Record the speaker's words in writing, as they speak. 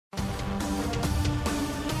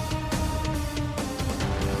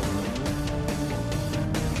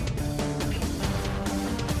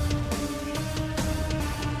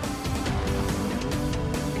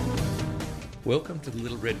Welcome to the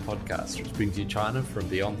Little Red Podcast, which brings you China from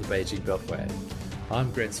beyond the Beijing Beltway. I'm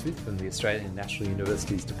Grant Smith from the Australian National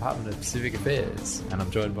University's Department of Pacific Affairs, and I'm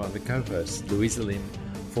joined by my co-host, Louisa Lim,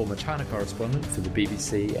 former China correspondent for the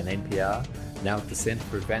BBC and NPR, now at the Centre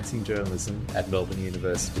for Advancing Journalism at Melbourne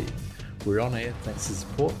University. We're on air thanks to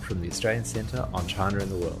support from the Australian Centre on China and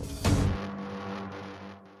the World.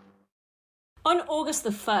 On August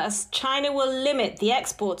the 1st, China will limit the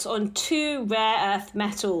exports on two rare earth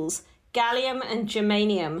metals, gallium and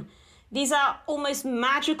germanium. These are almost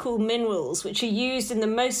magical minerals which are used in the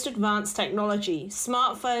most advanced technology: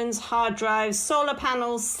 smartphones, hard drives, solar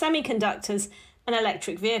panels, semiconductors, and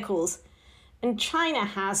electric vehicles. And China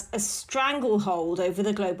has a stranglehold over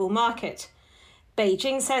the global market.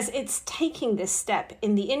 Beijing says it's taking this step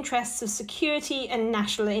in the interests of security and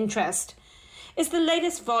national interest. It's the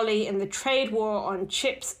latest volley in the trade war on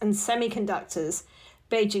chips and semiconductors,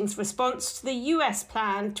 Beijing's response to the US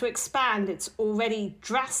plan to expand its already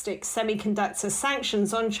drastic semiconductor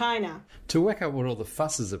sanctions on China. To work out what all the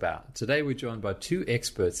fuss is about, today we're joined by two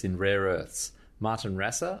experts in rare earths. Martin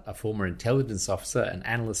Rasser, a former intelligence officer and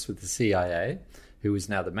analyst with the CIA, who is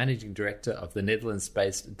now the managing director of the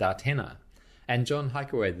Netherlands-based Datena, and John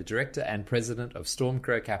Hykeway, the director and president of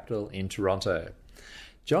Stormcrow Capital in Toronto.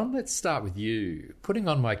 John, let's start with you. Putting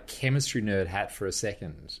on my chemistry nerd hat for a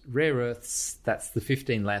second, rare earths, that's the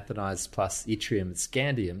 15 lanthanides plus yttrium and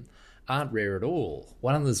scandium, aren't rare at all.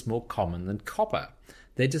 One of them is more common than copper.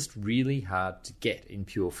 They're just really hard to get in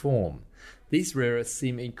pure form. These rare earths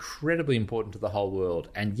seem incredibly important to the whole world,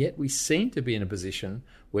 and yet we seem to be in a position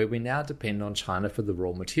where we now depend on China for the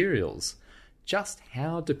raw materials. Just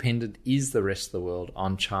how dependent is the rest of the world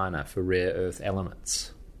on China for rare earth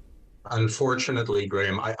elements? Unfortunately,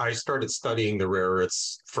 Graham, I started studying the rare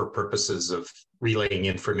earths for purposes of relaying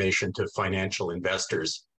information to financial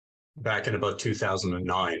investors back in about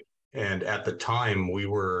 2009. And at the time, we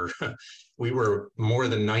were more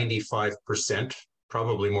than 95%,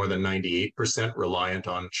 probably more than 98% reliant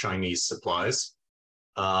on Chinese supplies.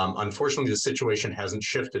 Unfortunately, the situation hasn't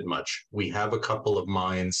shifted much. We have a couple of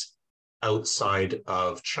mines outside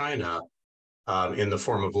of China in the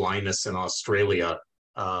form of Lynas in Australia,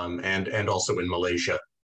 and also in Malaysia,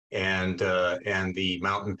 and the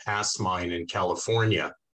Mountain Pass mine in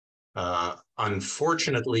California.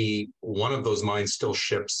 Unfortunately, one of those mines still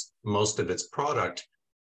ships most of its product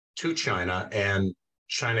to China, and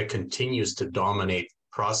China continues to dominate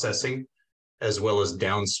processing as well as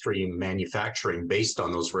downstream manufacturing based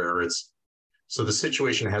on those rare earths. So the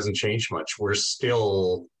situation hasn't changed much. We're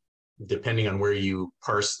still, depending on where you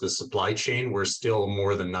parse the supply chain, we're still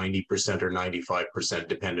more than 90% or 95%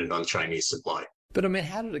 dependent on Chinese supply. But I mean,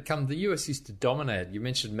 how did it come? The US used to dominate. You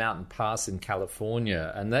mentioned Mountain Pass in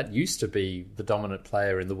California, and that used to be the dominant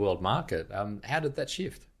player in the world market. How did that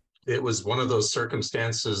shift? It was one of those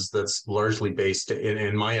circumstances that's largely based,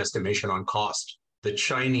 in my estimation, on cost. The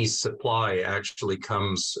Chinese supply actually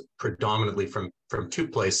comes predominantly from two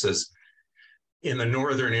places. In the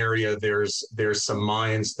northern area, there's some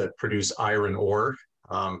mines that produce iron ore,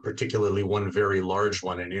 particularly one very large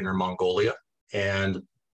one in Inner Mongolia. And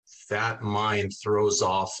that mine throws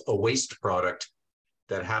off a waste product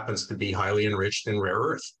that happens to be highly enriched in rare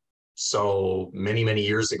earth. So many, many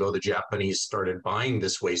years ago, the Japanese started buying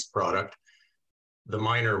this waste product. The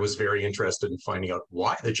miner was very interested in finding out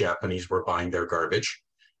why the Japanese were buying their garbage.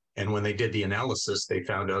 And when they did the analysis, they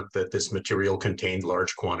found out that this material contained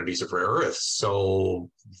large quantities of rare earths. So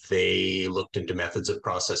they looked into methods of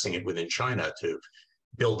processing it within China to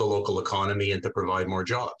build the local economy and to provide more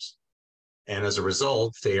jobs. And as a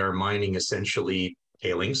result, they are mining essentially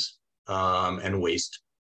tailings and waste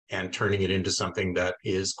and turning it into something that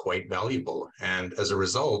is quite valuable. And as a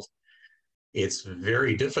result, it's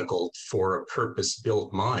very difficult for a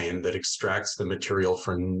purpose-built mine that extracts the material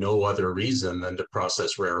for no other reason than to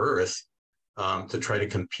process rare earth to try to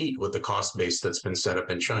compete with the cost base that's been set up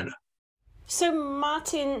in China. So,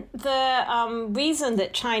 Martin, the reason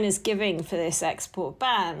that China's giving for this export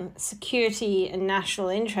ban, security and national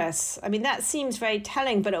interests, I mean, that seems very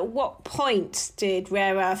telling, but at what point did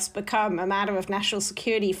rare earths become a matter of national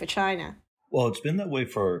security for China? Well, it's been that way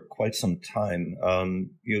for quite some time.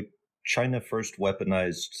 China first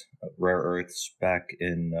weaponized rare earths back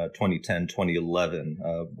in 2010, 2011,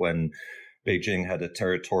 when Beijing had a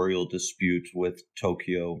territorial dispute with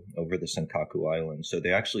Tokyo over the Senkaku Island. So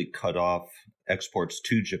they actually cut off exports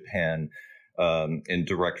to Japan in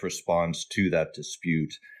direct response to that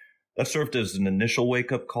dispute. That served as an initial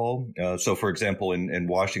wake-up call. So, for example, in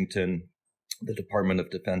Washington, the Department of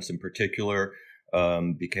Defense in particular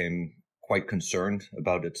became quite concerned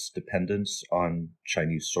about its dependence on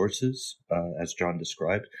Chinese sources, as John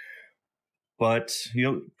described. But,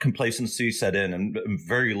 complacency set in and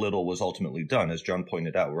very little was ultimately done, as John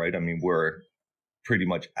pointed out, right? I mean, we're pretty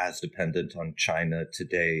much as dependent on China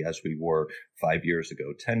today as we were 5 years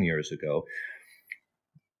ago, 10 years ago.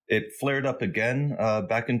 It flared up again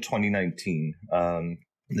back in 2019.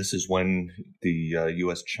 This is when the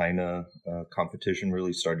U.S.-China competition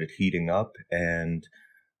really started heating up. And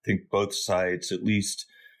I think both sides at least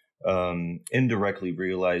indirectly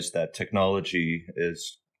realized that technology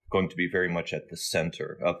is going to be very much at the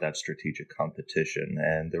center of that strategic competition.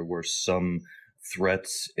 And there were some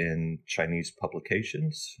threats in Chinese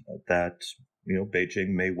publications that, Beijing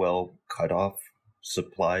may well cut off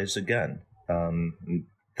supplies again.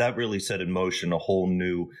 That really set in motion a whole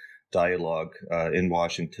new dialogue in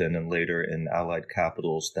Washington and later in allied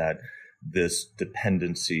capitals that this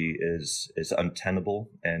dependency is untenable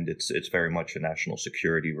and it's very much a national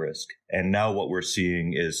security risk. And now what we're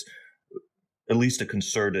seeing is at least a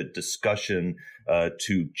concerted discussion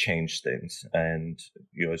to change things. And,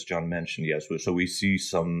 as John mentioned, yes, so we see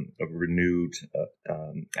some renewed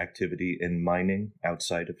activity in mining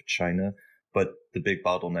outside of China, but the big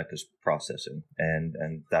bottleneck is processing,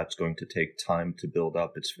 and that's going to take time to build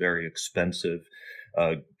up. It's very expensive,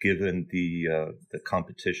 given the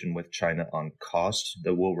competition with China on cost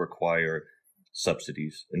that will require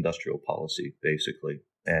subsidies, industrial policy, basically.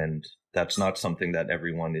 And that's not something that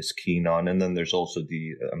everyone is keen on. And then there's also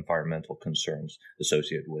the environmental concerns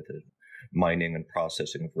associated with it. Mining and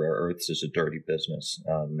processing of rare earths is a dirty business.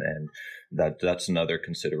 And that's another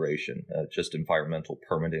consideration. Just environmental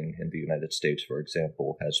permitting in the United States, for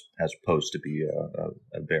example, has posed to be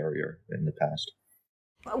a barrier in the past.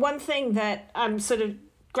 One thing that I'm sort of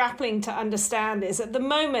grappling to understand is at the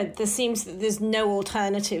moment there seems that there's no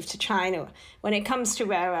alternative to China when it comes to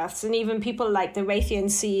rare earths, and even people like the Raytheon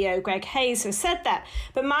CEO Greg Hayes have said that.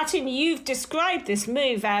 But Martin, you've described this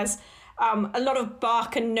move as a lot of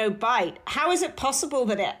bark and no bite. How is it possible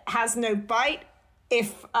that it has no bite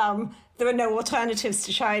if there are no alternatives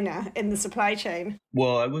to China in the supply chain?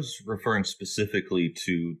 Well, I was referring specifically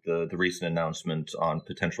to the recent announcement on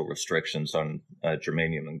potential restrictions on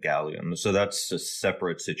germanium and gallium. So that's a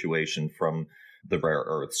separate situation from the rare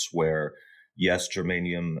earths where, yes,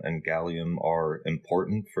 germanium and gallium are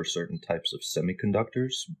important for certain types of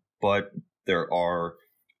semiconductors, but there are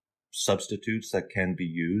substitutes that can be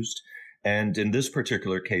used. And in this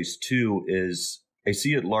particular case, too, I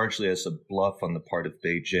see it largely as a bluff on the part of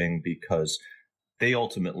Beijing because they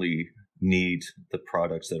ultimately need the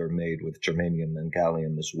products that are made with germanium and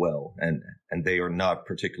gallium as well. And they are not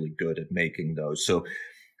particularly good at making those. So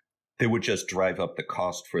they would just drive up the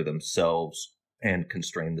cost for themselves and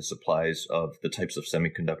constrain the supplies of the types of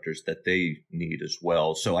semiconductors that they need as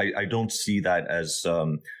well. So I don't see that as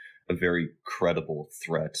a very credible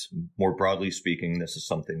threat. More broadly speaking, this is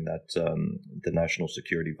something that the National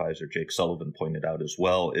Security Advisor Jake Sullivan pointed out as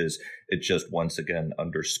well, is it just once again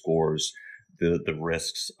underscores the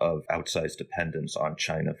risks of outsized dependence on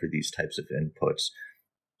China for these types of inputs.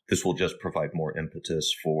 This will just provide more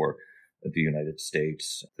impetus for the United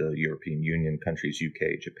States, the European Union countries,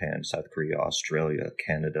 UK, Japan, South Korea, Australia,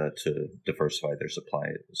 Canada, to diversify their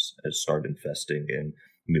supplies and start investing in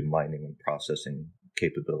new mining and processing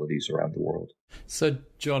capabilities around the world. So,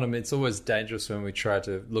 John, I mean, it's always dangerous when we try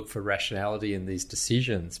to look for rationality in these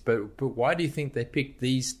decisions, but why do you think they picked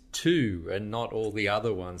these two and not all the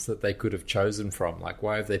other ones that they could have chosen from? Like,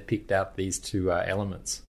 why have they picked out these two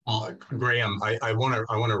elements? Graham, I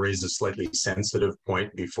want to raise a slightly sensitive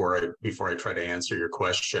point before I try to answer your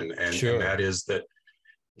question, and, Sure. and that is that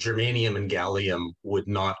germanium and gallium would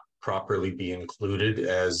not properly be included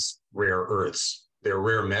as rare earths. They're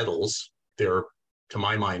rare metals. They're, to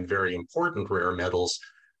my mind, very important rare metals,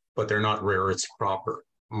 but they're not rare earths proper.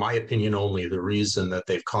 My opinion only, the reason that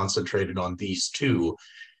they've concentrated on these two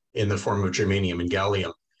in the form of germanium and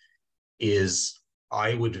gallium is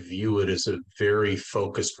I would view it as a very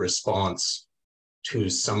focused response to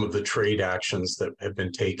some of the trade actions that have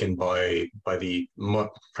been taken primarily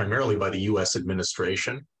by the US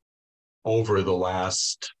administration over the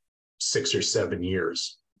last 6 or 7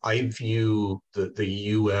 years. I view the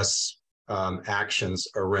US actions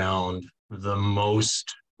around the most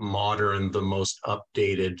modern, the most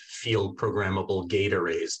updated field programmable gate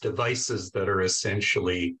arrays, devices that are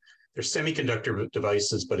essentially, they're semiconductor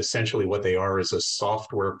devices, but essentially what they are is a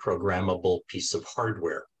software programmable piece of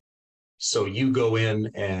hardware. So you go in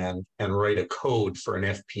and write a code for an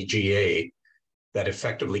FPGA that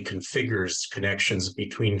effectively configures connections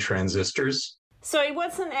between transistors. Sorry,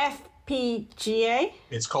 what's an FPGA?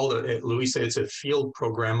 It's called, Louisa, it's a field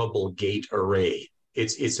programmable gate array.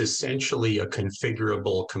 It's essentially a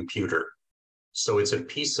configurable computer. So it's a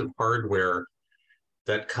piece of hardware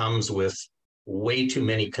that comes with way too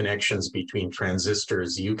many connections between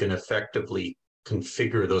transistors. You can effectively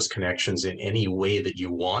configure those connections in any way that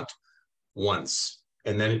you want once,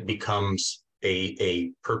 and then it becomes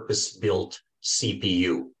a purpose-built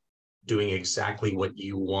CPU doing exactly what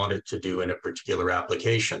you want it to do in a particular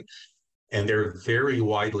application. And they're very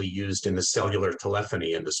widely used in the cellular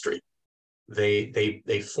telephony industry.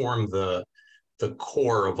 They form the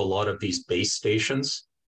core of a lot of these base stations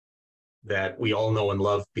that we all know and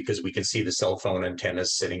love because we can see the cell phone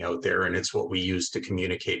antennas sitting out there, and it's what we use to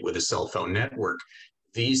communicate with a cell phone network.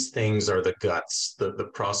 These things are the guts,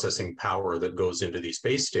 the processing power that goes into these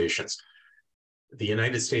base stations. The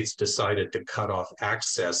United States decided to cut off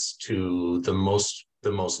access to the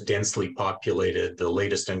most densely populated, the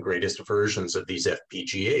latest and greatest versions of these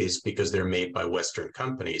FPGAs because they're made by Western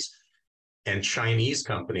companies. And Chinese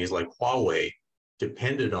companies like Huawei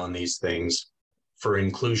depended on these things for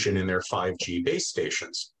inclusion in their 5G base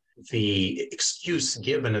stations. The excuse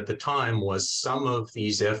given at the time was some of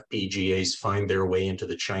these FPGAs find their way into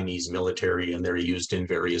the Chinese military and they're used in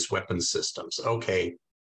various weapons systems. Okay,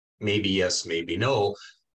 maybe yes, maybe no.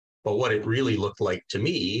 But what it really looked like to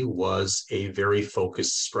me was a very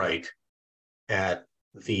focused strike at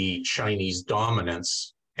the Chinese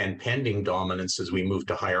dominance and pending dominance as we move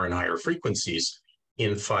to higher and higher frequencies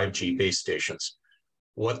in 5G base stations.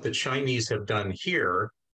 What the Chinese have done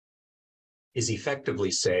here is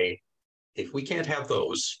effectively say, if we can't have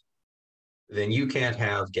those, then you can't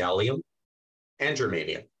have gallium and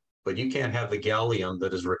germanium, but you can't have the gallium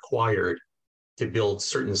that is required to build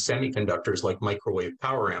certain semiconductors like microwave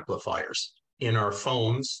power amplifiers in our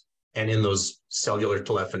phones and in those cellular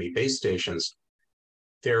telephony base stations.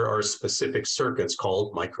 There are specific circuits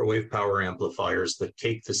called microwave power amplifiers that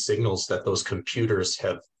take the signals that those computers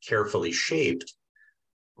have carefully shaped,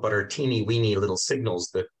 but are teeny weeny little signals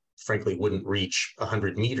that frankly wouldn't reach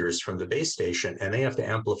 100 meters from the base station, and they have to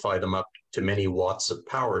amplify them up to many watts of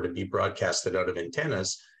power to be broadcasted out of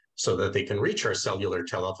antennas so that they can reach our cellular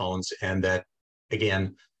telephones, and that,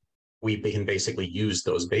 again, we can basically use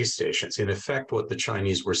those base stations. In effect, what the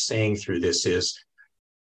Chinese were saying through this is,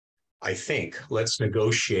 I think, let's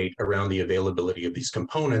negotiate around the availability of these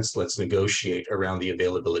components. Let's negotiate around the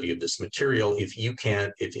availability of this material. If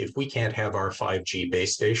we can't have our 5G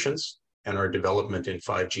base stations and our development in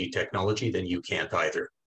 5G technology, then you can't either.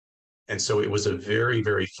 And so it was a very,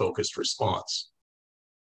 very focused response.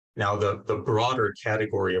 Now, the broader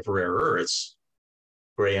category of rare earths,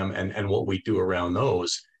 Graham, and what we do around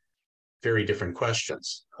those, very different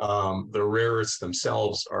questions. The rare earths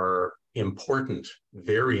themselves are important,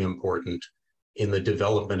 very important in the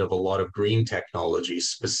development of a lot of green technologies,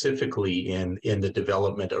 specifically in the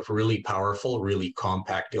development of really powerful, really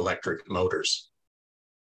compact electric motors.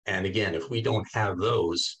 And again, if we don't have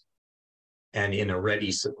those and in a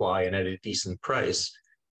ready supply and at a decent price,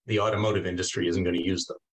 the automotive industry isn't going to use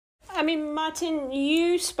them. I mean, Martin,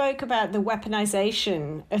 you spoke about the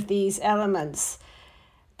weaponization of these elements,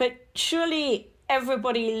 but surely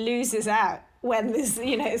everybody loses out when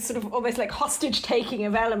there's, sort of almost like hostage taking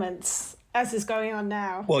of elements, as is going on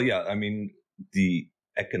now. Well, yeah, I mean, the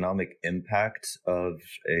economic impact of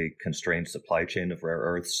a constrained supply chain of rare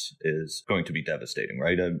earths is going to be devastating,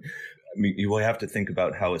 right? I mean, you will have to think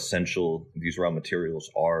about how essential these raw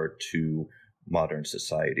materials are to modern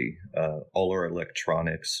society. All our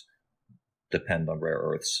electronics depend on rare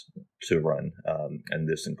earths to run, and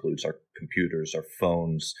this includes our computers, our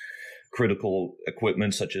phones, critical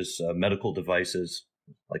equipment such as medical devices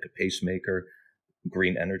like a pacemaker,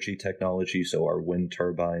 green energy technology. So our wind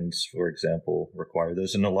turbines, for example, require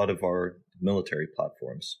this, and a lot of our military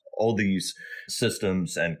platforms. All these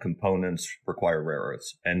systems and components require rare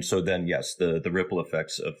earths. And so then, yes, the ripple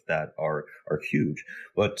effects of that are huge.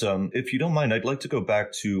 But if you don't mind, I'd like to go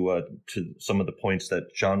back to some of the points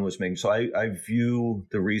that John was making. So I view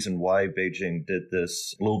the reason why Beijing did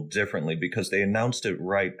this a little differently, because they announced it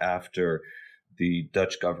right after the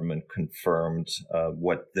Dutch government confirmed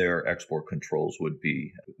what their export controls would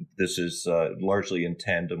be. This is largely in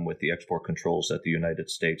tandem with the export controls that the United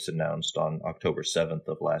States announced on October 7th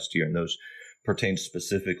of last year, and those pertain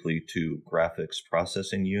specifically to graphics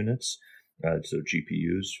processing units, so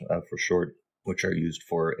GPUs for short, which are used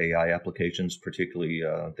for AI applications. Particularly,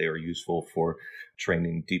 they are useful for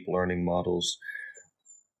training deep learning models.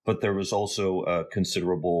 But there was also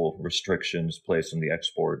considerable restrictions placed on the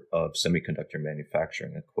export of semiconductor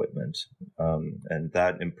manufacturing equipment. And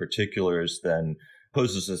that in particular is then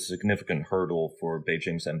poses a significant hurdle for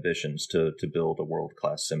Beijing's ambitions to build a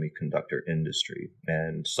world-class semiconductor industry.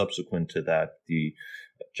 And subsequent to that, the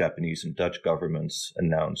Japanese and Dutch governments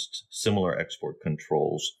announced similar export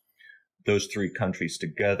controls. Those three countries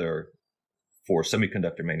together, for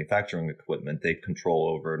semiconductor manufacturing equipment, they control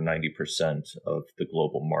over 90% of the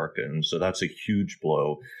global market. And so that's a huge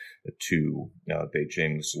blow to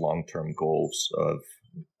Beijing's long-term goals of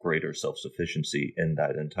greater self-sufficiency in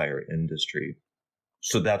that entire industry.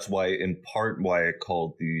 So that's why, in part, why I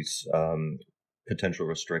called these potential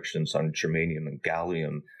restrictions on germanium and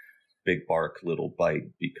gallium big bark, little bite,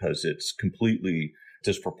 because it's completely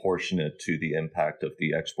disproportionate to the impact of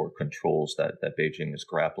the export controls that Beijing is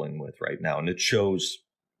grappling with right now. And it shows,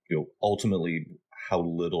 ultimately how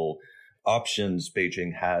little options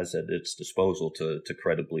Beijing has at its disposal to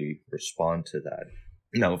credibly respond to that.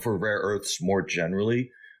 Now, for rare earths more generally,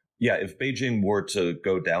 if Beijing were to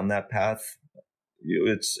go down that path,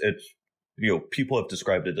 it's people have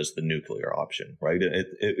described it as the nuclear option, right?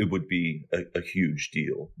 It would be a huge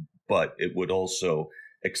deal, but it would also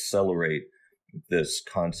accelerate this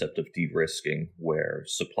concept of de-risking, where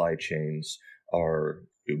supply chains are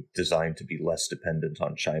designed to be less dependent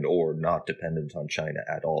on China, or not dependent on China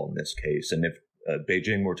at all in this case. And if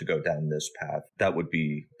Beijing were to go down this path, that would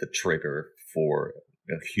be the trigger for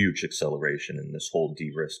a huge acceleration in this whole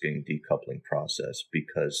de-risking, decoupling process,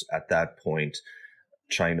 because at that point,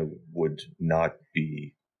 China would not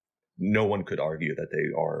be, no one could argue that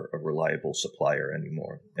they are a reliable supplier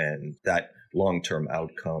anymore. And that long-term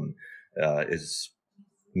outcome is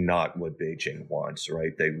not what Beijing wants,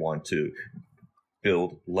 right? They want to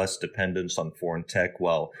build less dependence on foreign tech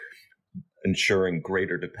while ensuring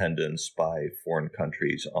greater dependence by foreign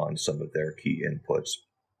countries on some of their key inputs.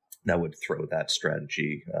 That would throw that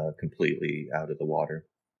strategy completely out of the water.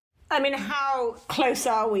 I mean, how close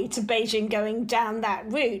are we to Beijing going down that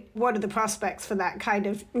route? What are the prospects for that kind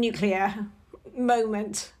of nuclear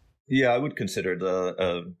moment? Yeah, I would consider it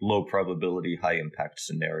a low probability, high impact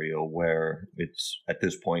scenario where it's at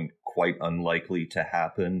this point quite unlikely to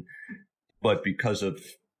happen. But because of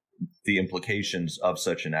the implications of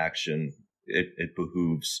such an action, it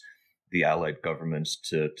behooves the allied governments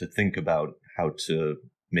to think about how to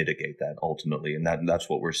mitigate that ultimately. And that's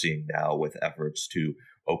what we're seeing now with efforts to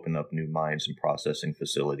open up new mines and processing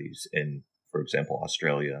facilities in, for example,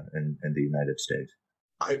 Australia and the United States.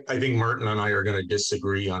 I think Martin and I are going to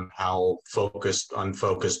disagree on how focused,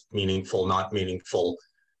 unfocused, meaningful, not meaningful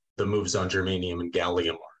the moves on germanium and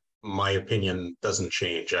gallium are. My opinion doesn't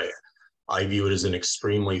change. I view it as an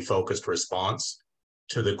extremely focused response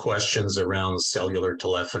to the questions around cellular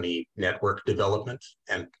telephony network development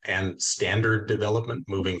and standard development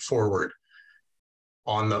moving forward.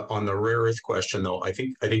 On the rare earth question, though, I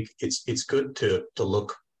think it's good to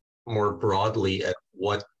look more broadly at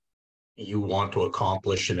what you want to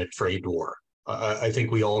accomplish in a trade war. I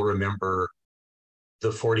think we all remember the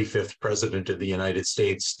 45th president of the United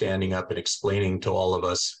States standing up and explaining to all of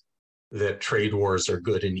us that trade wars are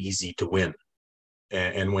good and easy to win.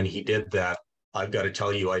 And when he did that, I've got to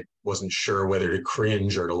tell you, I wasn't sure whether to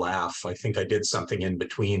cringe or to laugh. I think I did something in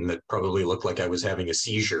between that probably looked like I was having a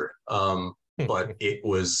seizure. But it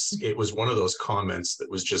was one of those comments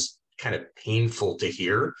that was just kind of painful to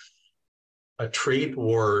hear. A trade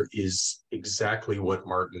war is exactly what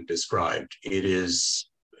Martin described.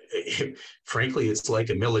 Frankly, it's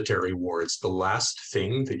like a military war. It's the last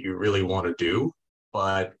thing that you really want to do.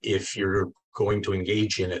 But if you're going to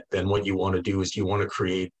engage in it, then what you want to do is you want to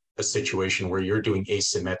create a situation where you're doing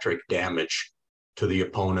asymmetric damage to the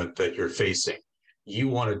opponent that you're facing. You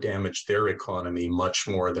want to damage their economy much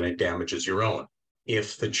more than it damages your own.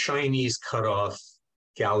 If the Chinese cut off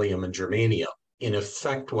gallium and germanium, in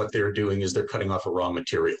effect, what they're doing is they're cutting off a raw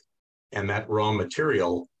material. And that raw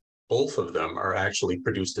material, both of them are actually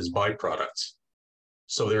produced as byproducts.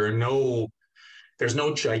 So there's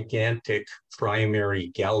no gigantic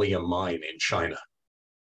primary gallium mine in China.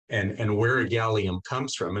 And where gallium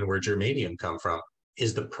comes from and where germanium come from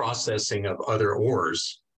is the processing of other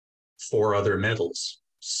ores for other metals.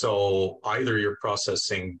 So either you're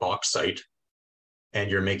processing bauxite and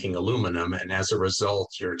you're making aluminum, and as a result,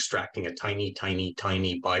 you're extracting a tiny, tiny,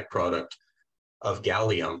 tiny byproduct of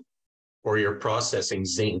gallium, or you're processing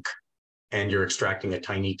zinc and you're extracting a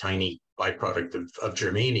tiny, tiny byproduct of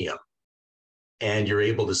germanium. And you're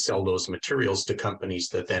able to sell those materials to companies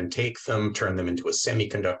that then take them, turn them into a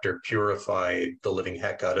semiconductor, purify the living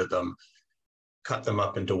heck out of them, cut them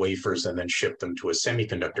up into wafers, and then ship them to a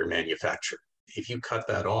semiconductor manufacturer. If you cut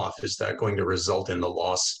that off, is that going to result in the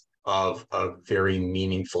loss of a very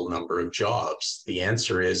meaningful number of jobs? The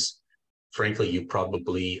answer is frankly, you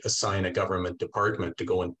probably assign a government department to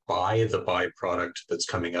go and buy the byproduct that's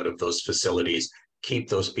coming out of those facilities, keep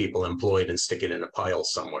those people employed and stick it in a pile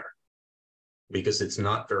somewhere. Because it's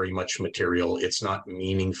not very much material, it's not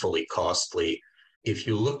meaningfully costly. If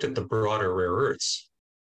you looked at the broader rare earths,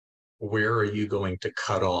 where are you going to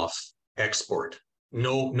cut off export?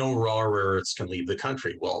 No raw rare earths can leave the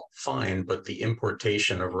country. Well, fine, but the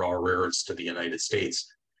importation of raw rare earths to the United States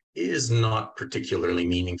is not particularly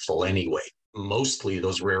meaningful anyway. Mostly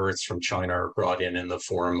those rare earths from China are brought in the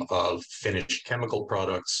form of finished chemical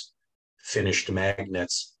products, finished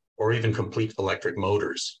magnets, or even complete electric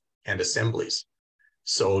motors and assemblies.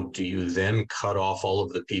 So do you then cut off all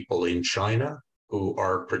of the people in China who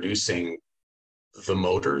are producing the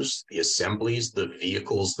motors, the assemblies, the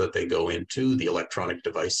vehicles that they go into, the electronic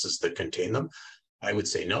devices that contain them? I would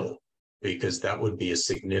say no, because that would be a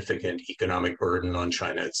significant economic burden on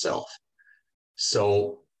China itself.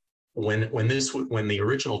 So when the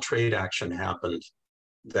original trade action happened,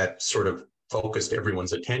 that sort of focused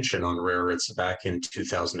everyone's attention on rare earths back in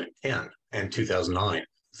 2010 and 2009.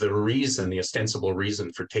 The ostensible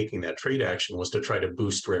reason for taking that trade action was to try to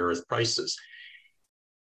boost rare earth prices.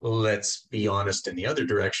 Let's be honest in the other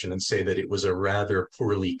direction and say that it was a rather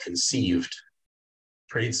poorly conceived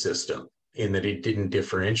trade system in that it didn't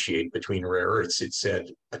differentiate between rare earths. It said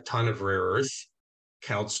a ton of rare earth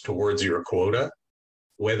counts towards your quota,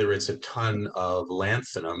 whether it's a ton of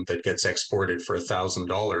lanthanum that gets exported for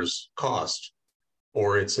 $1,000 cost,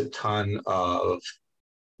 or it's a ton of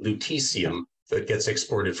lutetium that gets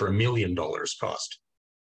exported for $1 million cost.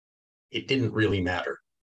 It didn't really matter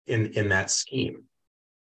in that scheme.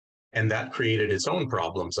 And that created its own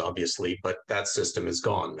problems, obviously, but that system is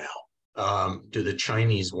gone now. Do the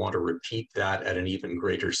Chinese want to repeat that at an even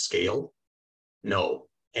greater scale? No.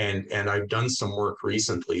 And I've done some work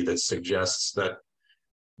recently that suggests that,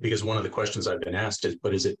 because one of the questions I've been asked is,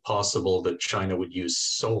 but is it possible that China would use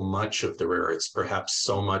so much of the rare earths, perhaps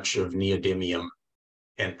so much of neodymium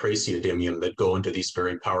and praseodymium that go into these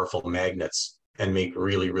very powerful magnets and make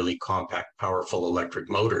really, really compact, powerful electric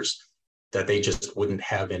motors, that they just wouldn't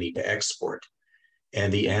have any to export?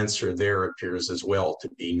 And the answer there appears as well to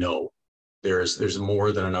be no. There's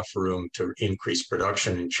more than enough room to increase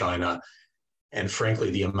production in China. And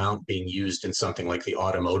frankly, the amount being used in something like the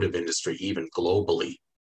automotive industry, even globally,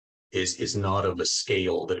 is not of a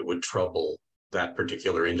scale that it would trouble that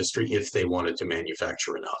particular industry if they wanted to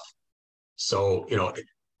manufacture enough. So,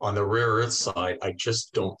 on the rare earth side, I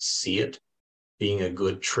just don't see it being a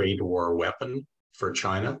good trade war weapon for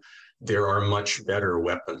China. There are much better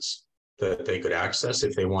weapons that they could access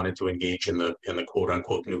if they wanted to engage in the quote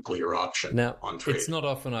unquote nuclear option on trade. It's not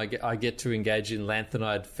often I get to engage in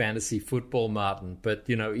lanthanide fantasy football, Martin, but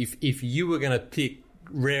if you were going to pick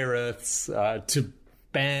rare earths to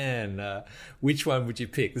ban, which one would you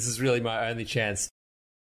pick? This is really my only chance.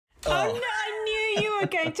 Oh no, I knew you were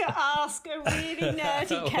going to ask a really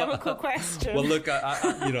nerdy chemical question. Well, look,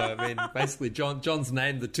 basically John's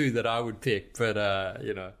named the two that I would pick,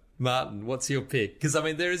 but Martin, what's your pick? Because,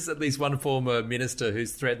 there is at least one former minister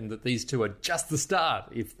who's threatened that these two are just the start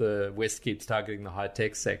if the West keeps targeting the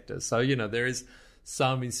high-tech sector. So, there is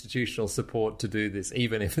some institutional support to do this,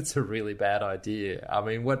 even if it's a really bad idea.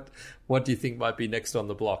 What do you think might be next on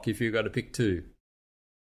the block if you've got to pick two?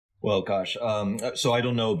 Well, gosh, so I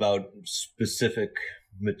don't know about specific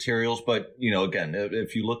materials, but, again,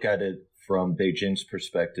 if you look at it from Beijing's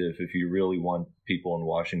perspective, if you really want people in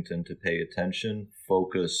Washington to pay attention,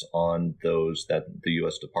 focus on those that the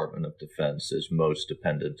U.S. Department of Defense is most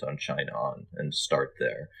dependent on China on, and start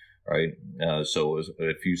there, right? So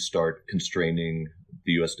if you start constraining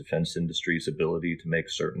the U.S. defense industry's ability to make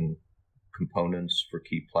certain components for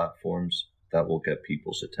key platforms, that will get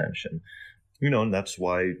people's attention. And that's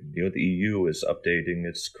why the EU is updating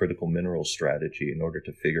its critical mineral strategy in order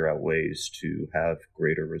to figure out ways to have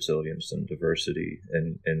greater resilience and diversity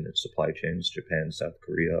in its supply chains. Japan, South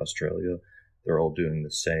Korea, Australia, they're all doing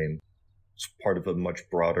the same. It's part of a much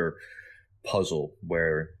broader puzzle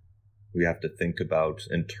where we have to think about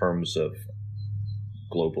in terms of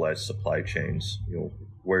globalized supply chains.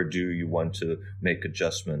 Where do you want to make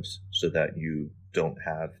adjustments so that you don't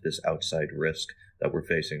have this outside risk that we're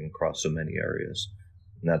facing across so many areas?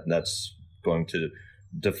 And that's going to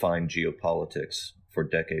define geopolitics for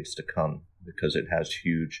decades to come, because it has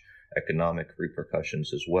huge economic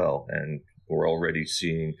repercussions as well. And we're already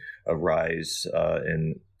seeing a rise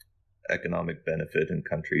in economic benefit in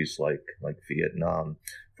countries like Vietnam,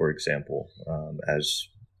 for example, as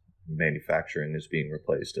manufacturing is being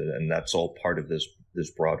replaced. And that's all part of this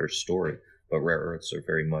broader story. But rare earths are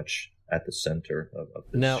very much at the center of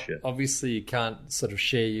this Now, shift. obviously, you can't sort of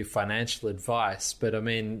share your financial advice, but I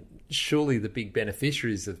mean, surely the big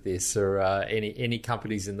beneficiaries of this are any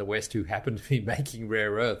companies in the West who happen to be making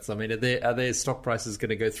rare earths. I mean, are their stock prices going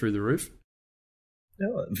to go through the roof?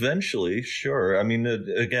 Yeah, eventually, sure. I mean,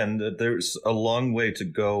 again, there's a long way to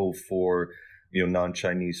go for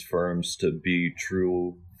non-Chinese firms to be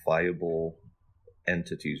true viable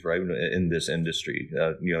entities, right, in this industry.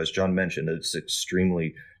 As John mentioned, it's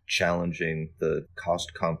extremely challenging. The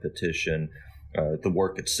cost competition, the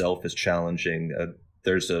work itself is challenging.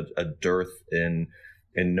 There's a dearth in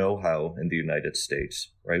know-how in the United States,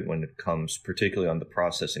 right, when it comes particularly on the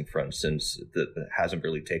processing front, since that hasn't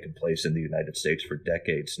really taken place in the United States for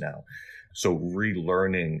decades now. So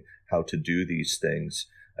relearning how to do these things.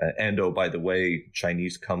 And oh, by the way,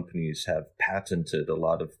 Chinese companies have patented a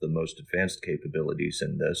lot of the most advanced capabilities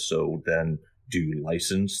in this. So then do you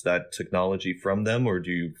license that technology from them, or do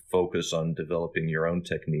you focus on developing your own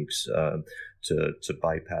techniques to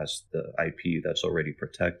bypass the IP that's already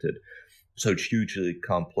protected? So it's hugely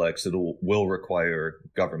complex. It will require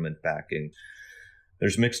government backing.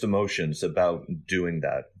 There's mixed emotions about doing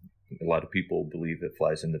that. A lot of people believe it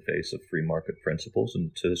flies in the face of free market principles,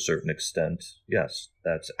 and to a certain extent, yes,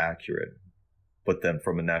 that's accurate. But then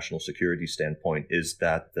from a national security standpoint, is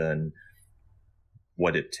that then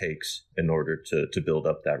what it takes in order to build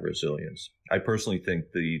up that resilience? I personally think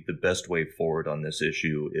the best way forward on this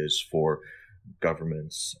issue is for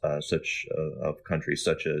governments of countries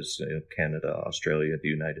such as Canada, Australia, the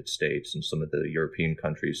United States, and some of the European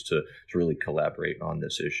countries to really collaborate on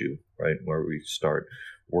this issue, right, where we start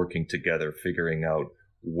working together, figuring out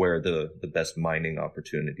where the best mining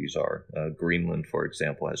opportunities are. Greenland, for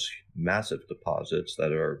example, has massive deposits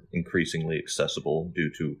that are increasingly accessible due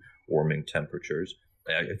to warming temperatures.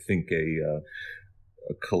 I think a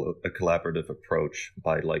collaborative approach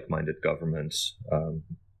by like-minded governments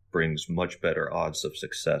brings much better odds of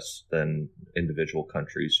success than individual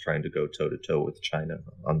countries trying to go toe-to-toe with China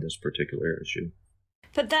on this particular issue.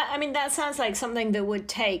 But that sounds like something that would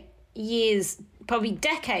take years, probably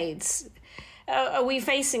decades. Are we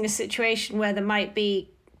facing a situation where there might be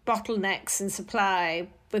bottlenecks in supply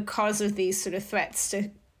because of these sort of threats to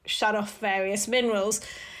shut off various minerals,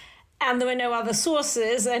 and there are no other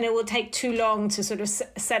sources, and it will take too long to sort of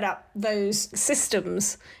set up those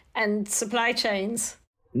systems and supply chains?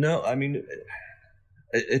 No, I mean,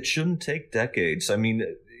 it shouldn't take decades. I mean,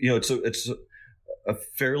 it's a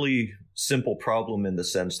fairly simple problem in the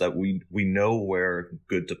sense that we know where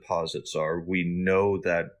good deposits are. We know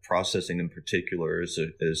that processing in particular is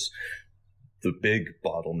the big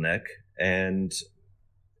bottleneck, and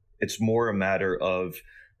it's more a matter of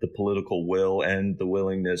the political will and the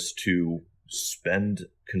willingness to spend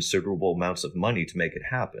considerable amounts of money to make it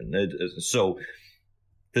happen. So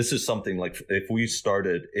this is something like, if we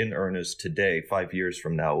started in earnest today, 5 years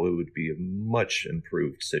from now, it would be a much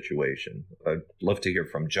improved situation. I'd love to hear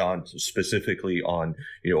from John specifically on,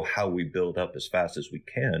 how we build up as fast as we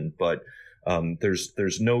can. But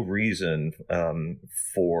there's no reason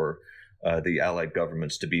for the allied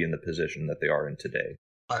governments to be in the position that they are in today.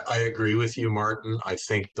 I agree with you, Martin. I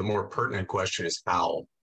think the more pertinent question is how.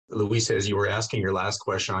 Luisa, as you were asking your last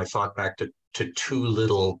question, I thought back to two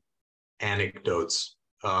little anecdotes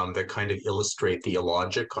that kind of illustrate the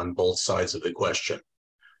illogic on both sides of the question.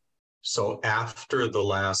 So after the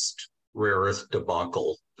last rare earth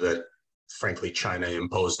debacle that, frankly, China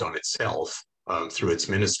imposed on itself through its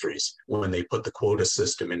ministries, when they put the quota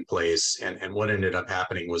system in place, and what ended up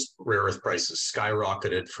happening was rare earth prices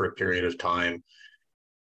skyrocketed for a period of time.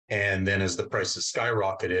 And then as the prices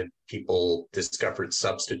skyrocketed, people discovered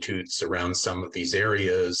substitutes around some of these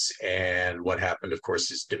areas. And what happened, of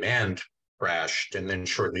course, is demand crashed, and then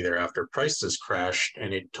shortly thereafter prices crashed,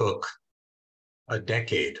 and it took a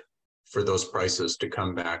decade for those prices to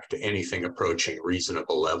come back to anything approaching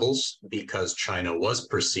reasonable levels, because China was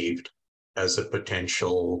perceived as a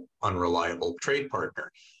potential unreliable trade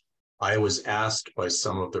partner. I was asked by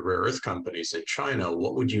some of the rare earth companies in China,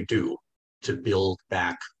 what would you do to build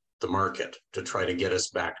back the market, to try to get us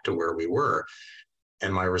back to where we were?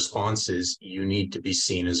 And my response is, you need to be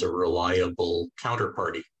seen as a reliable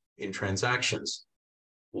counterparty in transactions.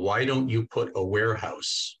 Why don't you put a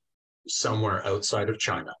warehouse somewhere outside of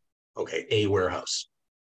China? Okay, a warehouse,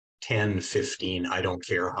 10, 15, I don't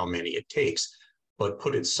care how many it takes, but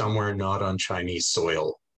put it somewhere not on Chinese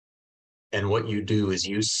soil. And what you do is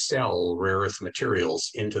you sell rare earth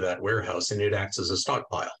materials into that warehouse, and it acts as a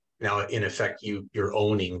stockpile. Now, in effect, you're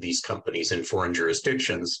owning these companies in foreign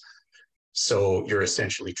jurisdictions, so you're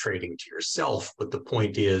essentially trading to yourself. But the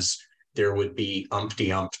point is, there would be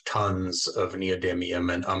umpty-ump tons of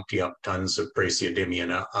neodymium and umpty-ump tons of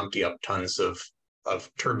praseodymium and umpty-ump tons of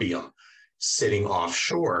terbium sitting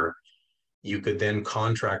offshore. You could then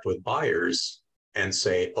contract with buyers and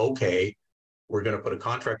say, okay, we're going to put a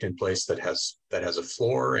contract in place that has a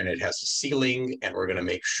floor and it has a ceiling, and we're going to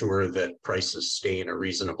make sure that prices stay in a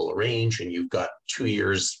reasonable range, and you've got 2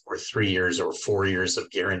 years or 3 years or 4 years of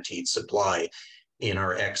guaranteed supply in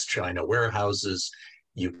our ex-China warehouses.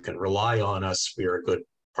 You can rely on us. We are good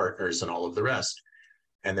partners and all of the rest.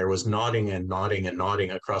 And there was nodding and nodding and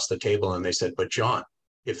nodding across the table. And they said, but John,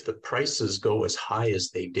 if the prices go as high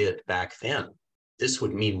as they did back then, this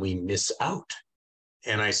would mean we miss out.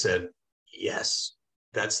 And I said, yes,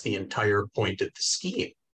 that's the entire point of the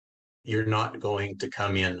scheme. You're not going to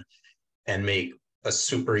come in and make a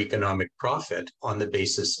super economic profit on the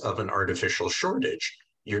basis of an artificial shortage.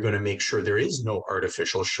 You're going to make sure there is no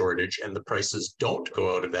artificial shortage and the prices don't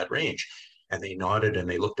go out of that range. And they nodded and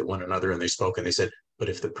they looked at one another and they spoke and they said, but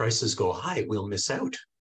if the prices go high, we'll miss out.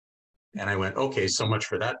 And I went, okay, so much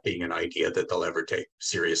for that being an idea that they'll ever take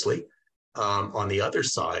seriously. On the other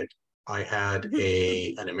side, I had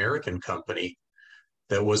an American company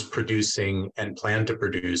that was producing and planned to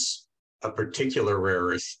produce a particular rare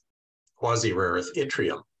earth, quasi-rare earth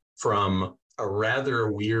yttrium from a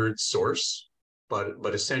rather weird source, but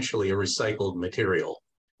essentially a recycled material.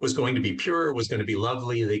 It was going to be pure, was going to be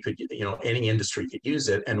lovely. They could, any industry could use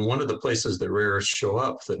it. And one of the places that rare earths show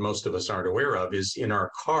up that most of us aren't aware of is in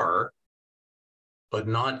our car, but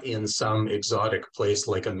not in some exotic place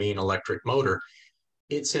like a main electric motor.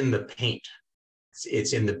 It's in the paint.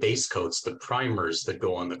 It's in the base coats, the primers that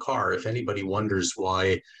go on the car. If anybody wonders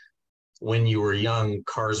why, when you were young,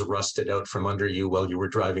 cars rusted out from under you while you were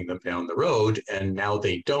driving them down the road, and now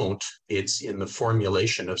they don't, it's in the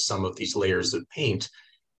formulation of some of these layers of paint,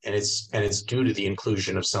 and it's due to the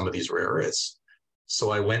inclusion of some of these rare earths.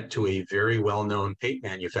 So I went to a very well-known paint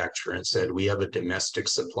manufacturer and said, we have a domestic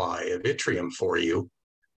supply of yttrium for you,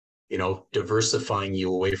 diversifying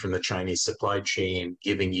you away from the Chinese supply chain,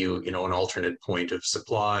 giving you, an alternate point of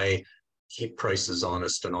supply, keep prices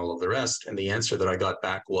honest and all of the rest. And the answer that I got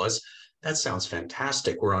back was, that sounds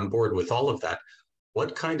fantastic. We're on board with all of that.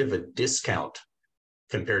 What kind of a discount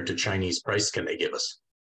compared to Chinese price can they give us?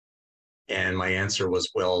 And my answer was,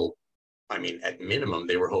 well, at minimum,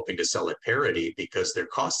 they were hoping to sell at parity because their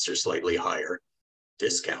costs are slightly higher.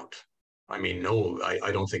 Discount. No,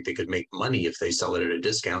 I don't think they could make money if they sell it at a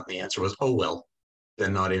discount. And the answer was, oh, well,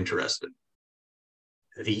 then not interested.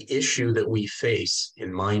 The issue that we face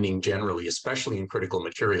in mining generally, especially in critical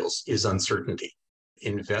materials, is uncertainty.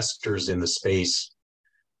 Investors in the space,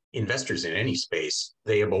 investors in any space,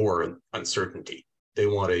 they abhor uncertainty. They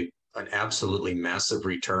want an absolutely massive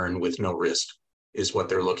return with no risk is what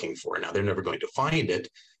they're looking for. Now, they're never going to find it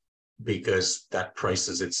because that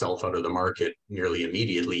prices itself out of the market nearly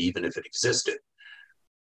immediately, even if it existed.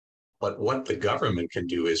 But what the government can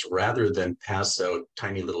do is, rather than pass out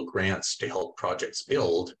tiny little grants to help projects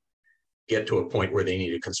build, get to a point where they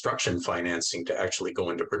need a construction financing to actually go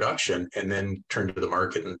into production, and then turn to the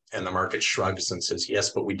market and the market shrugs and says, yes,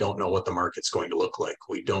 but we don't know what the market's going to look like.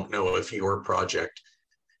 We don't know if your project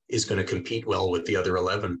is going to compete well with the other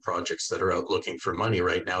 11 projects that are out looking for money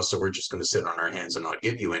right now. So we're just going to sit on our hands and not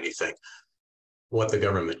give you anything. What the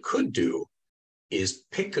government could do is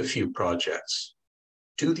pick a few projects,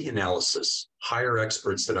 do the analysis, hire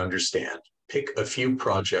experts that understand, pick a few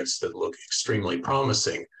projects that look extremely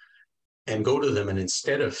promising, and go to them. And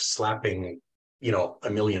instead of slapping,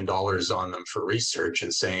 $1 million on them for research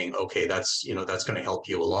and saying, okay, that's going to help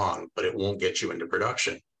you along, but it won't get you into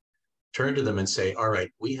production, turn to them and say, all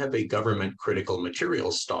right, we have a government critical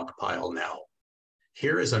materials stockpile now.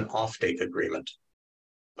 Here is an offtake agreement.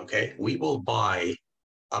 Okay, we will buy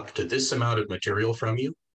up to this amount of material from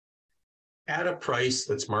you at a price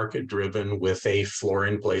that's market driven with a floor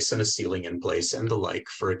in place and a ceiling in place and the like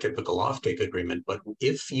for a typical offtake agreement. But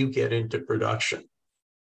if you get into production,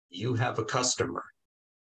 you have a customer.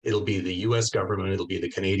 It'll be the US government, it'll be the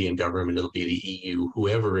Canadian government, it'll be the EU,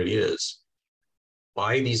 whoever it is.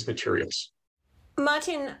 Buy these materials.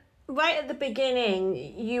 Martin, right at the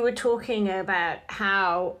beginning, you were talking about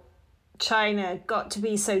how China got to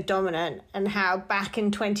be so dominant and how back in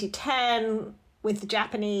 2010 with the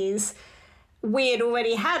Japanese, we had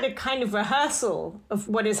already had a kind of rehearsal of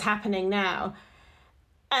what is happening now.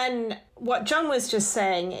 And what John was just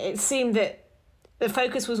saying, it seemed that the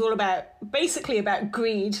focus was all basically about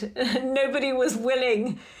greed. Nobody was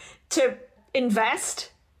willing to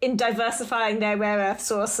invest in diversifying their rare earth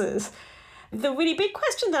sources. The really big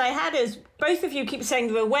question that I had is, both of you keep saying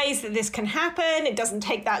there are ways that this can happen, it doesn't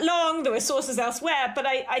take that long, there are sources elsewhere, but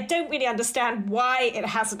I don't really understand why it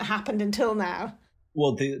hasn't happened until now.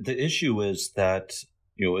 Well, the issue is that,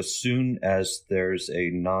 as soon as there's a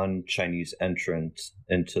non-Chinese entrant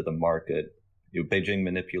into the market, Beijing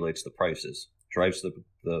manipulates the prices, drives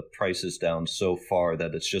the prices down so far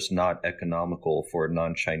that it's just not economical for a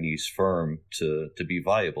non-Chinese firm to be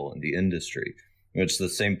viable in the industry. It's the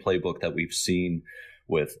same playbook that we've seen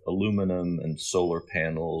with aluminum and solar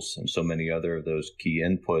panels and so many other of those key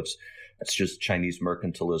inputs. It's just Chinese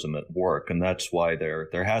mercantilism at work. And that's why there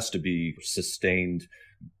has to be sustained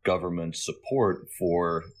government support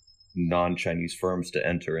for non-Chinese firms to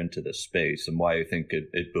enter into this space, and why I think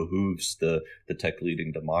it behooves the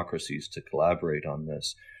tech-leading democracies to collaborate on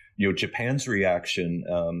this. Japan's reaction,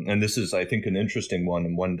 and this is, I think, an interesting one,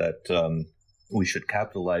 and one that we should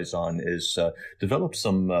capitalize on, is develop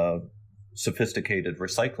some sophisticated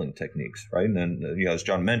recycling techniques, right? And as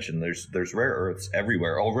John mentioned, there's rare earths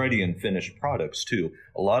everywhere, already in finished products too.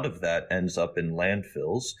 A lot of that ends up in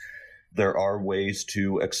landfills. There are ways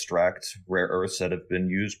to extract rare earths that have been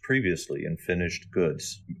used previously in finished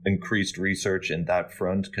goods. Increased research in that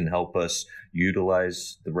front can help us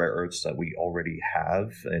utilize the rare earths that we already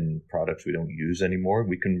have in products we don't use anymore.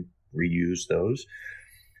 We can reuse those.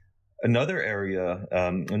 Another area,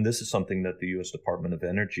 and this is something that the U.S. Department of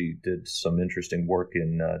Energy did some interesting work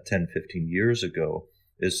in 10, 15 years ago,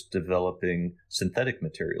 is developing synthetic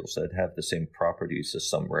materials that have the same properties as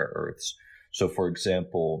some rare earths. So, for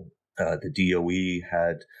example, the DOE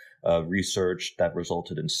had research that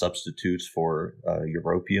resulted in substitutes for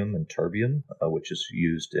europium and terbium, which is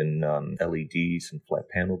used in LEDs and flat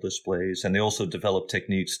panel displays. And they also developed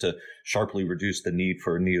techniques to sharply reduce the need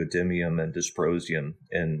for neodymium and dysprosium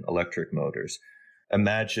in electric motors.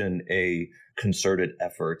 Imagine a concerted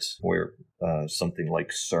effort where something like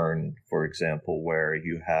CERN, for example, where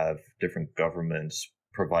you have different governments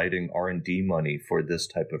providing R&D money for this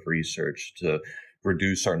type of research to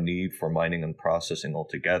reduce our need for mining and processing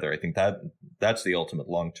altogether. I think that's the ultimate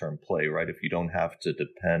long-term play, right? If you don't have to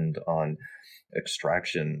depend on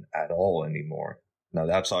extraction at all anymore. Now,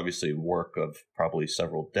 that's obviously work of probably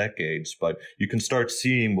several decades, but you can start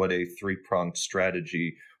seeing what a three-pronged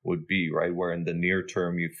strategy would be, right? Where in the near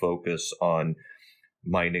term, you focus on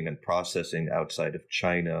mining and processing outside of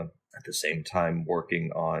China, at the same time working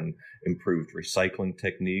on improved recycling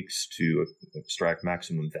techniques to extract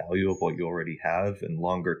maximum value of what you already have. And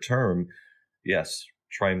longer term, yes,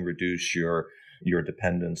 try and reduce your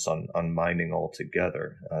dependence on mining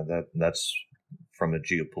altogether. That's from a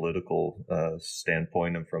geopolitical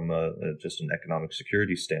standpoint, and from just an economic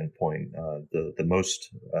security standpoint, the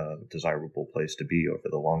most desirable place to be over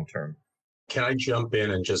the long term. Can I jump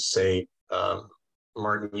in and just say,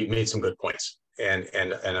 Martin, you've made some good points. And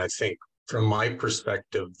I think from my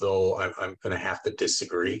perspective, though, I'm going to have to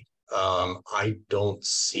disagree. I don't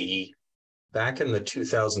see, back in the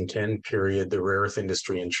 2010 period, the rare earth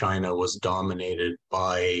industry in China was dominated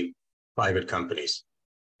by private companies.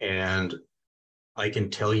 And I can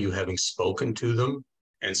tell you, having spoken to them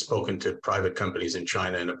and spoken to private companies in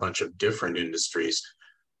China in a bunch of different industries,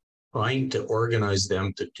 trying to organize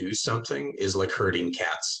them to do something is like herding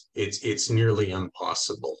cats. It's nearly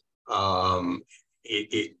impossible.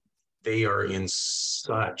 They are in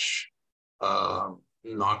such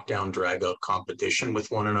knockdown, drag out competition with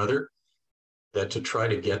one another that to try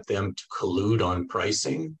to get them to collude on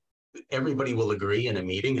pricing, everybody will agree in a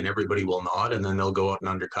meeting and everybody will nod, and then they'll go out and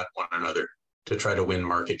undercut one another to try to win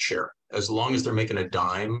market share. As long as they're making a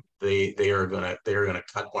dime, they are gonna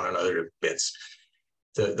cut one another to bits.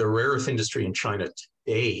 The rare earth industry in China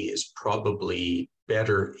today is probably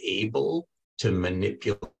better able to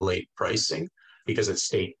manipulate pricing because it's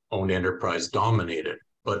state-owned enterprise dominated.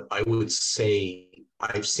 But I would say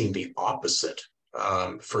I've seen the opposite.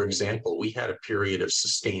 For example, we had a period of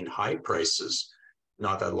sustained high prices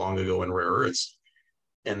not that long ago in rare earths.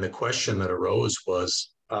 And the question that arose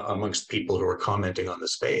was, amongst people who were commenting on the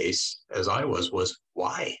space, as I was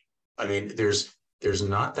why? I mean, there's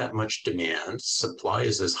not that much demand. Supply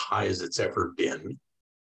is as high as it's ever been.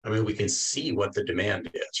 I mean, we can see what the demand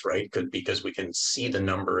is, right? Because we can see the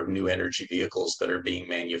number of new energy vehicles that are being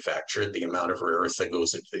manufactured, the amount of rare earth that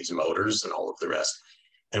goes into these motors and all of the rest.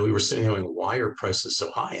 And we were sitting there going, why are prices so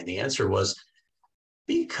high? And the answer was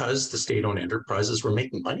because the state-owned enterprises were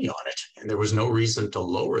making money on it. And there was no reason to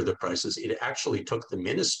lower the prices. It actually took the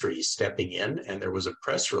ministry stepping in, and there was a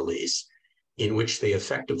press release in which they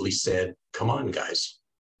effectively said, come on, guys,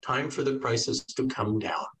 time for the prices to come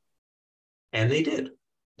down. And they did.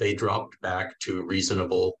 They dropped back to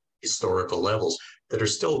reasonable historical levels. that are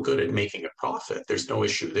still good at making a profit. There's no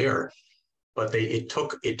issue there. But it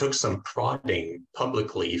took some prodding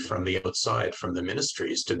publicly from the outside, from the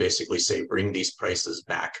ministries, to basically say, bring these prices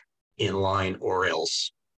back in line or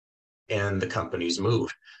else. And the companies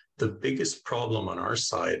moved. The biggest problem on our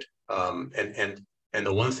side, and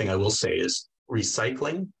the one thing I will say is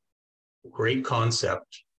recycling, great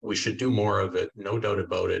concept. We should do more of it, no doubt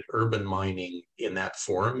about it. Urban mining in that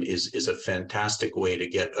form is a fantastic way to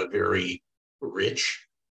get a very rich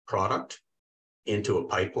product into a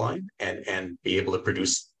pipeline and be able to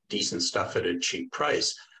produce decent stuff at a cheap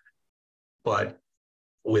price. But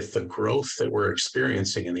with the growth that we're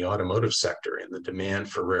experiencing in the automotive sector and the demand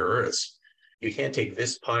for rare earths, you can't take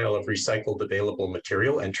this pile of recycled available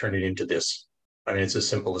material and turn it into this. I mean, it's as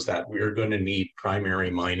simple as that. We're going to need primary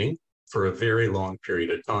mining for a very long period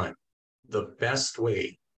of time. The best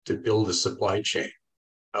way to build a supply chain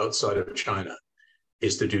outside of China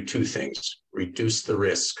is to do two things: reduce the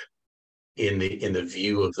risk in the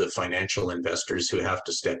view of the financial investors who have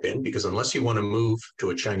to step in, because unless you want to move to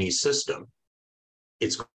a Chinese system,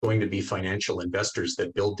 it's going to be financial investors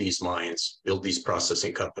that build these mines, build these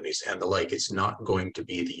processing companies and the like. It's not going to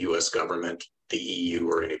be the US government, the EU,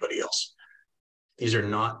 or anybody else. These are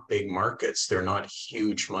not big markets. They're not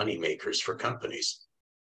huge money makers for companies.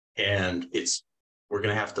 And we're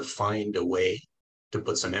going to have to find a way to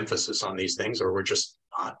put some emphasis on these things, or we're just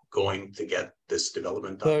not going to get this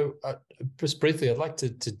development done. So just briefly, I'd like to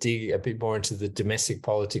dig a bit more into the domestic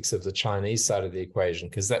politics of the Chinese side of the equation,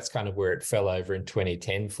 because that's kind of where it fell over in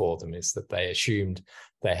 2010 for them, is that they assumed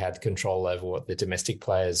they had control over what the domestic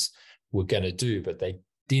players were going to do, but they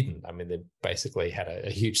didn't. I mean, they basically had a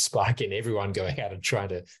huge spike in everyone going out and trying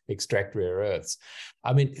to extract rare earths.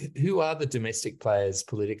 I mean, who are the domestic players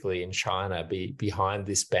politically in China behind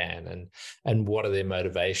this ban, and what are their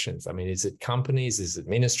motivations? I mean, is it companies? Is it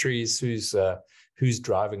ministries? Who's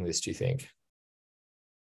driving this, do you think?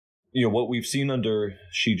 You know, what we've seen under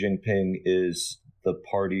Xi Jinping is the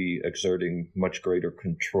party exerting much greater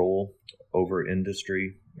control over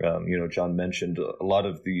industry. John mentioned a lot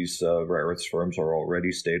of these rare earths firms are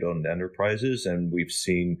already state-owned enterprises, and we've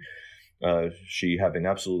seen Xi having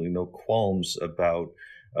absolutely no qualms about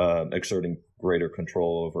exerting greater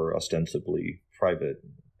control over ostensibly private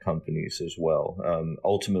companies as well.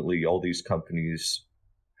 Ultimately, all these companies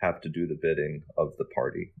have to do the bidding of the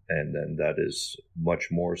party, and then that is much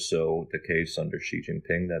more so the case under Xi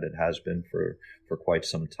Jinping than it has been for quite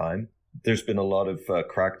some time. There's been a lot of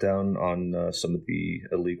crackdown on some of the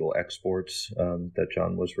illegal exports that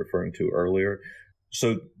John was referring to earlier.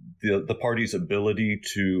 So the party's ability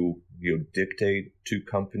to dictate to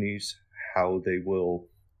companies how they will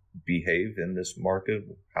behave in this market,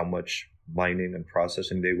 how much mining and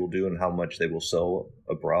processing they will do, and how much they will sell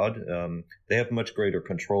abroad, they have much greater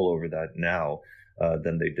control over that now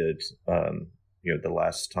than they did the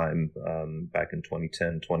last time back in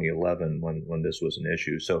 2010, 2011, when this was an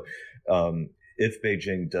issue. So if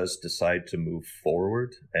Beijing does decide to move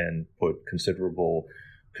forward and put considerable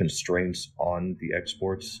constraints on the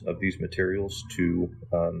exports of these materials to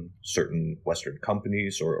certain Western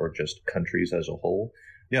companies or just countries as a whole,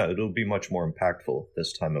 yeah, it'll be much more impactful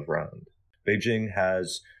this time around. Beijing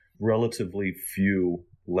has relatively few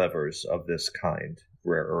levers of this kind.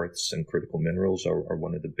 Rare earths and critical minerals are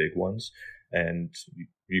one of the big ones. And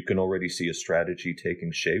you can already see a strategy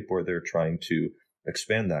taking shape where they're trying to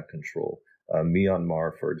expand that control.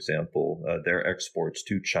 Myanmar, for example, their exports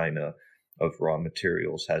to China of raw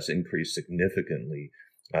materials has increased significantly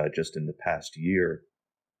just in the past year.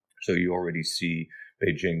 So you already see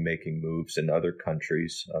Beijing making moves in other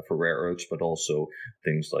countries for rare earths, but also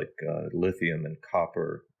things like lithium and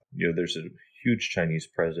copper. There's a huge Chinese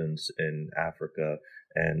presence in Africa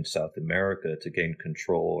and South America to gain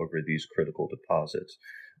control over these critical deposits.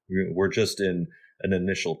 We're just in an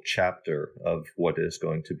initial chapter of what is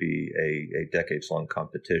going to be a decades-long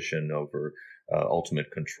competition over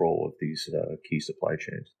ultimate control of these key supply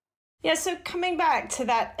chains. Yeah, so coming back to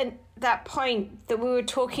that point that we were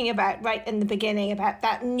talking about right in the beginning, about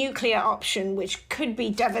that nuclear option, which could be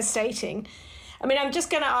devastating. I mean, I'm just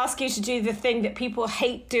going to ask you to do the thing that people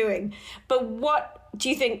hate doing, but what do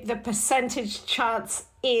you think the percentage chance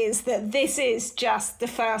is that this is just the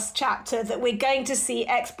first chapter, that we're going to see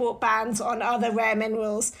export bans on other rare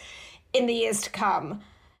minerals in the years to come?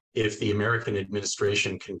 If the American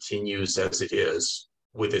administration continues as it is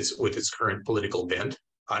with its current political bent,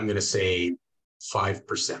 I'm going to say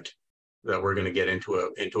 5% that we're going to get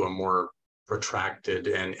into a more protracted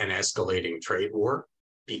and escalating trade war,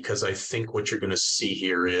 because I think what you're going to see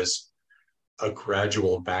here is a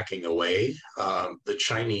gradual backing away. The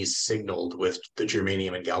Chinese signaled with the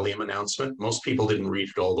germanium and gallium announcement. Most people didn't read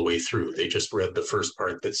it all the way through. They just read the first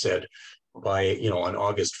part that said, on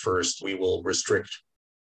August 1st, we will restrict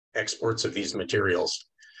exports of these materials.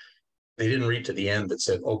 They didn't read to the end that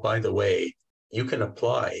said, oh, by the way, you can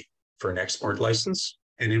apply for an export license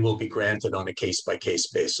and it will be granted on a case-by-case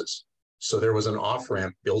basis. So there was an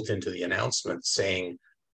off-ramp built into the announcement saying,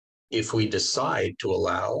 if we decide to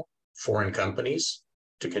allow foreign companies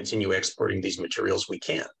to continue exporting these materials, we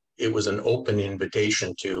can. It was an open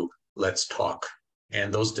invitation to let's talk.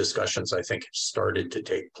 And those discussions, I think, have started to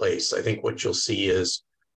take place. I think what you'll see is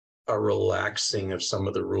a relaxing of some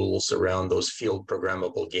of the rules around those field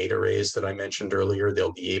programmable gate arrays that I mentioned earlier.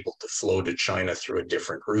 They'll be able to flow to China through a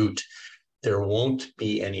different route. There won't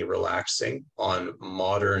be any relaxing on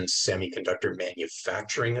modern semiconductor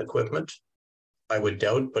manufacturing equipment. I would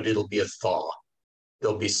doubt, but it'll be a thaw.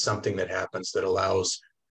 There'll be something that happens that allows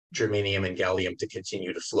germanium and gallium to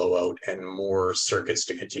continue to flow out and more circuits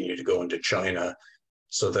to continue to go into China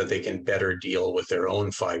so that they can better deal with their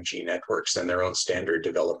own 5G networks and their own standard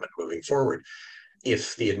development moving forward.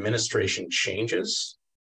 If the administration changes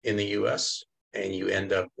in the US and you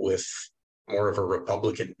end up with more of a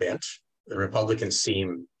Republican bent, the Republicans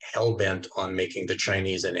seem hell-bent on making the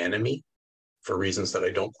Chinese an enemy for reasons that I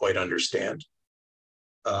don't quite understand.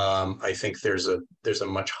 I think there's a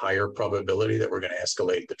much higher probability that we're going to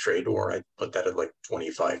escalate the trade war. I'd put that at like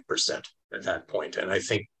 25% at that point. And I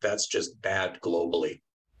think that's just bad globally.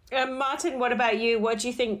 Martin, what about you? What do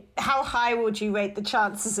you think? How high would you rate the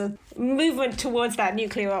chances of movement towards that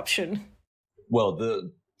nuclear option? Well,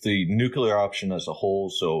 the nuclear option as a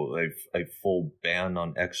whole, so a full ban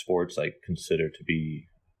on exports, I consider to be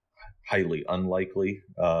highly unlikely.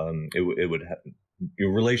 It would have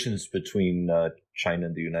relations between China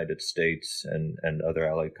and the United States and other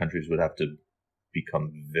allied countries would have to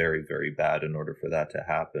become very, very bad in order for that to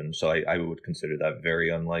happen. So I would consider that very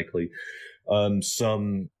unlikely.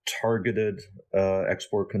 Some targeted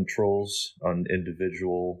export controls on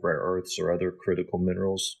individual rare earths or other critical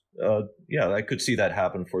minerals. I could see that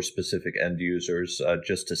happen for specific end users,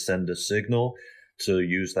 just to send a signal, to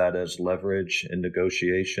use that as leverage in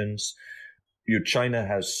negotiations. China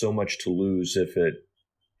has so much to lose if it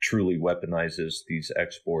truly weaponizes these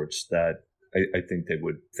exports that I think they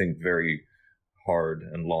would think very hard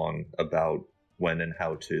and long about when and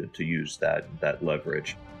how to use that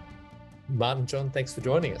leverage. Martin, John, thanks for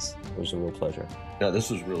joining us. It was a real pleasure. Yeah, this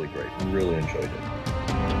was really great. I really enjoyed it.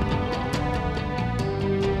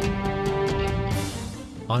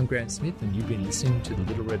 I'm Grant Smith, and you've been listening to the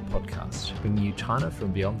Little Red Podcast, bringing you China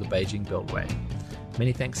from beyond the Beijing Beltway.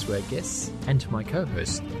 Many thanks to our guests and to my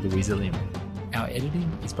co-host, Louisa Lim. Our editing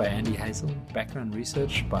is by Andy Hazel, background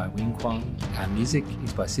research by Wing Kwang, our music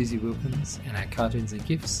is by Susie Wilkins, and our cartoons and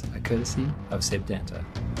GIFs are courtesy of Seb Danta.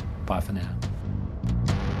 Bye for now.